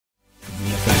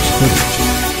College.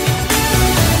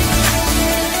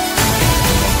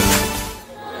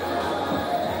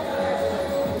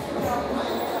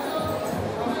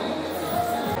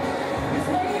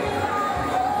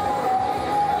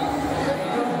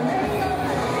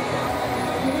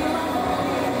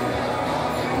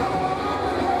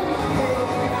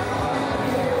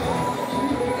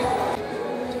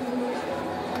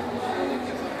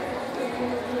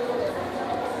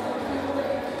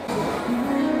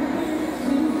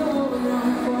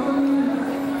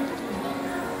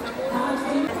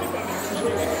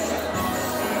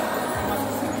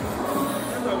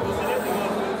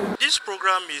 This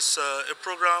program is a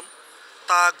program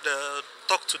tagged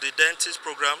Talk to the Dentist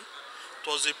program. It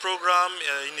was a program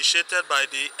initiated by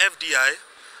the FDI,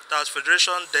 that's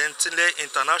Federation Dentile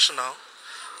International,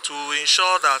 to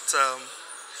ensure that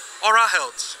oral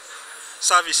health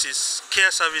services,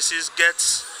 care services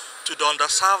gets to the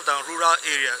underserved and rural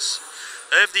areas.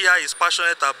 The FDI is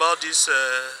passionate about this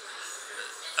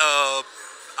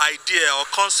idea or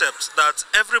concept that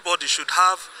everybody should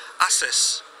have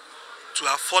access to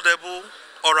affordable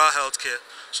oral health care.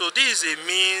 So this is a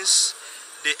means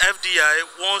the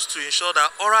FDI wants to ensure that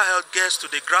oral health gets to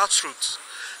the grassroots,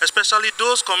 especially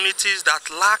those communities that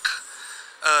lack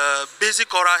basic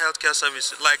oral health care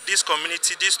services, like this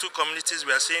community, these two communities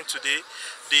we are seeing today.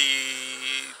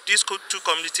 These two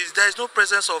communities, there is no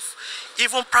presence of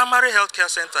even primary health care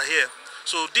center here.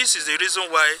 So this is the reason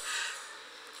why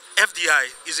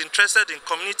FDI is interested in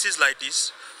communities like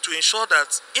this, to ensure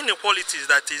that inequalities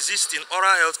that exist in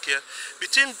oral health care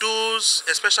between those,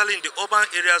 especially in the urban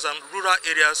areas and rural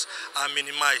areas, are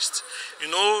minimized.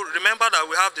 You know, remember that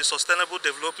we have the Sustainable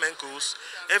Development Goals.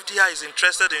 FDI is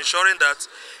interested in ensuring that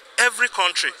every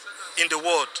country in the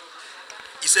world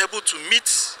is able to meet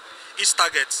its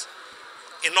targets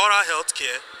in oral health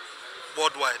care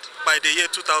worldwide by the year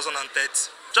 2030.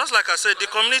 Just like I said, the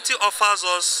community offers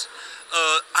us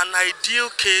an ideal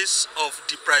case of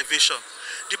deprivation.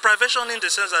 Deprivation in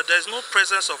the sense that there is no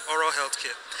presence of oral health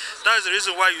care. That is the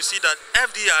reason why you see that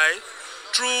FDI,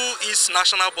 through its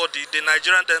national body, the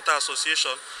Nigerian Dental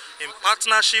Association, in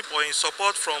partnership or in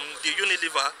support from the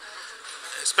Unilever,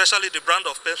 especially the brand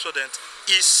of Pepsodent,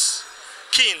 is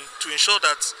keen to ensure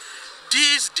that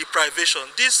these deprivation,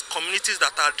 these communities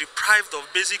that are deprived of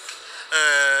basic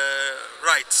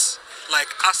rights, like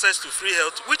access to free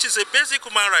health, which is a basic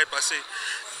human right per se,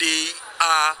 they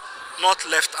are not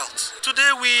left out. Today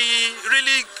we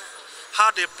really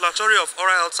had a plethora of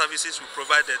oral health services we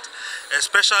provided.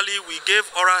 Especially we gave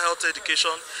oral health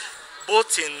education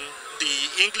both in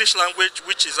the English language,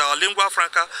 which is our lingua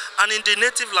franca, and in the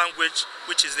native language,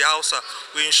 which is the Hausa.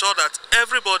 We ensured that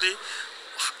everybody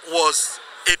was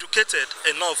educated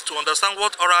enough to understand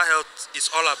what oral health is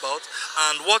all about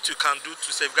and what you can do to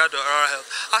safeguard the oral health.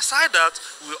 Aside that,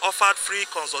 we offered free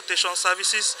consultation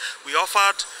services. We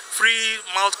offered free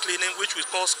mouth cleaning, which we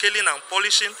call scaling and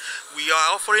polishing. We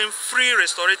are offering free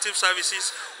restorative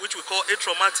services, which we call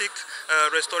atraumatic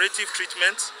restorative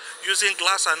treatment using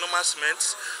glass and normal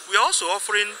cements. We are also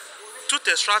offering tooth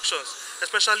extractions,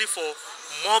 especially for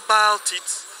mobile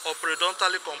teeth or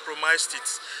periodontally compromised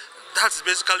teeth. That's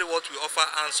basically what we offer,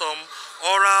 and some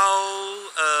oral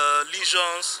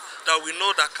lesions that we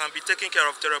know that can be taken care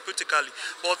of therapeutically.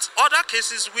 But other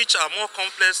cases which are more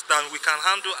complex than we can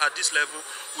handle at this level,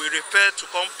 we refer to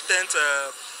competent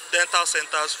dental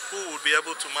centers who will be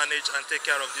able to manage and take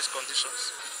care of these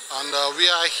conditions. And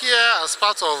we are here as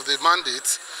part of the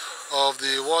mandate of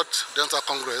the World Dental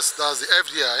Congress, that's the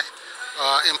FDI,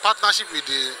 in partnership with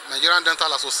the Nigerian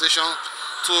Dental Association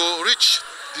to reach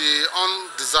the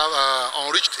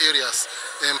unreached areas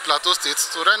in Plateau State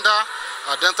to render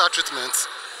dental treatment,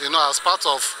 as part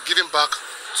of giving back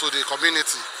to the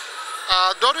community.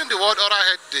 During the World Oral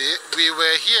Health Day, we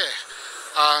were here,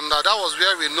 and that was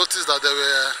where we noticed that there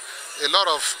were a lot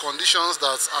of conditions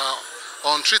that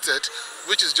are untreated,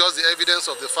 which is just the evidence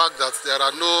of the fact that there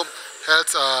are no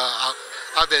health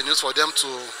avenues for them to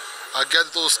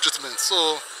get those treatments.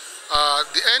 So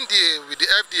the NDA with the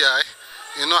FDI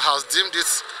has deemed it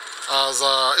as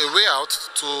a way out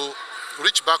to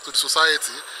reach back to the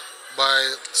society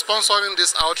by sponsoring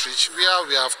this outreach, where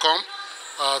we have come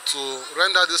to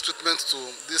render this treatment to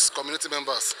these community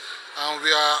members. And we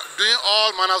are doing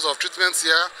all manners of treatments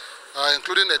here,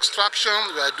 including extraction,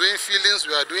 we are doing fillings,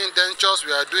 we are doing dentures,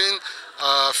 we are doing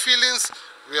fillings,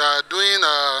 we are doing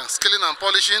scaling and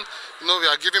polishing. We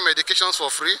are giving medications for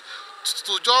free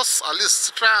to just at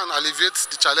least try and alleviate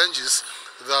the challenges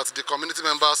that the community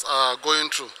members are going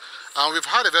through. And we've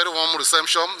had a very warm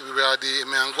reception. We were at the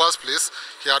Miangwa's place.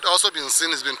 He had also been seen,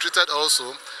 he's been treated also.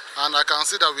 And I can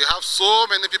see that we have so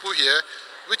many people here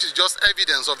which is just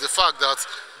evidence of the fact that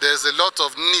there's a lot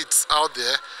of needs out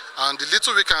there, and the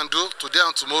little we can do today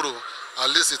and tomorrow, at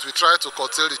least it will try to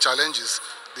curtail the challenges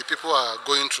the people are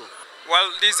going through.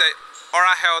 Well, this is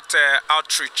oral health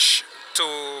outreach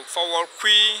for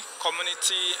Warkwi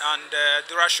community and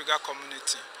Dura Sugar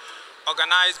community.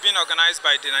 Being organized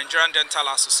by the Nigerian Dental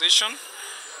Association,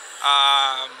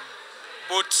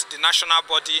 both the national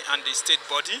body and the state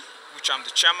body, which I'm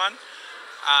the chairman,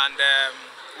 and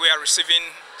we are receiving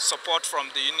support from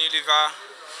the Unilever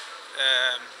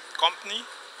company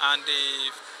and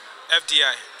the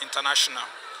FDI International.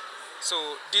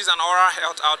 So this is an oral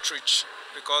health outreach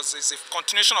because it's a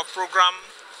continuation of program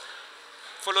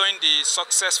following the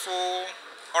successful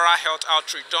oral health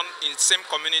outreach done in the same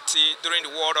community during the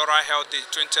World Oral Health Day,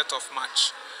 20th of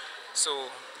March. So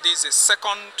this is a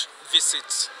second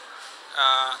visit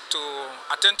to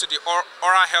attend to the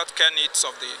oral health care needs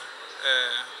of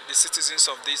the citizens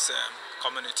of this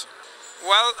community.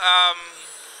 Well,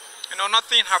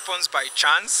 nothing happens by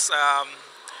chance.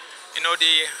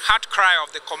 The heart cry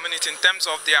of the community in terms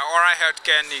of their oral health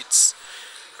care needs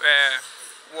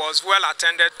was well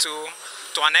attended to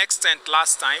an extent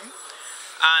last time.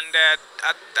 And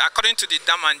according to the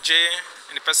Damanje,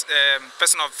 in the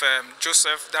person of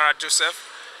Dara Joseph,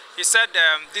 he said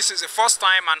this is the first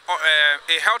time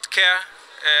a healthcare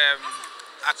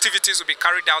activities will be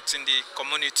carried out in the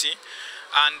community.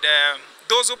 And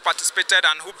those who participated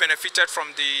and who benefited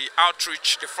from the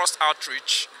outreach, the first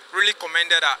outreach, really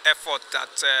commended our effort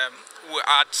that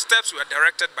our steps were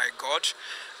directed by God,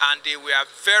 and they were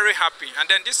very happy. And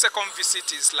then this second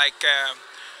visit is like a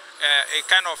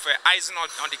kind of icing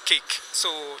on the cake. So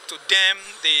to them,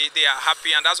 they are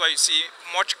happy, and that's why you see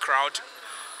much crowd,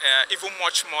 even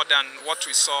much more than what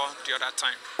we saw the other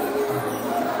time.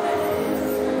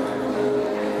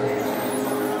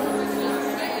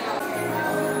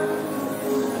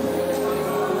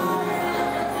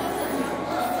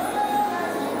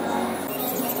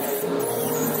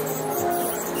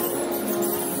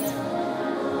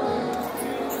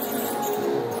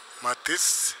 My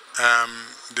tests,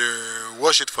 they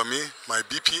wash it for me, my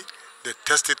BP, they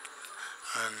test it,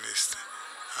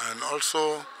 and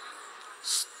also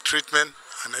treatment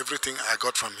and everything I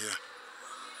got from here.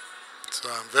 So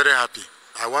I'm very happy.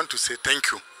 I want to say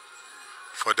thank you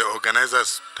for the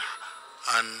organizers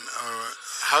and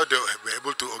how they were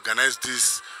able to organize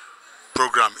this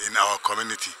program in our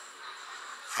community.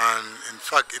 And in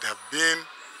fact, it has been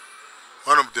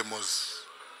one of the most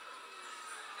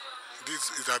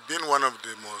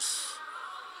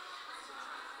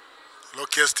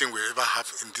luckiest thing we ever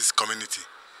have in this community,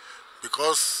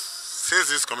 because since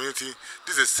this community,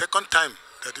 this is the second time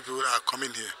that people are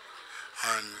coming here,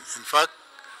 and in fact,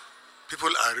 people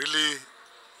are really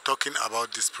talking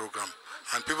about this program,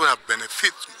 and people have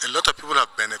benefit. A lot of people have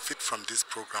benefit from this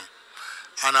program,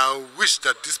 and I wish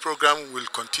that this program will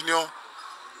continue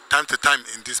time to time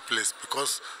in this place,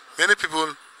 because many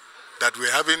people that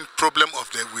we're having problem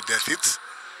with their teeth,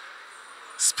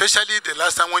 especially the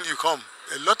last time when you come,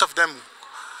 a lot of them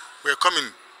were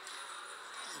coming,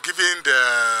 giving the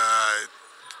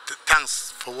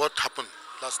thanks for what happened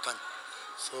last time.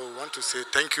 So I want to say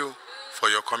thank you for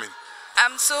your coming.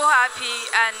 I'm so happy,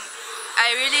 and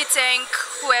I really thank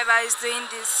whoever is doing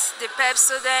this, the PEP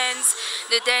students,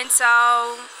 the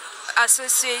Dental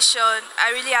Association.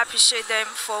 I really appreciate them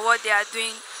for what they are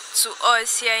doing to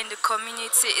us here in the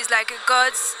community. It's like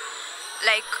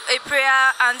a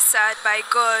prayer answered by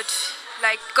God.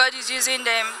 Like God is using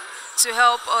them to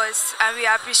help us, and we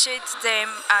appreciate them,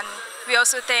 and we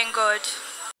also thank God.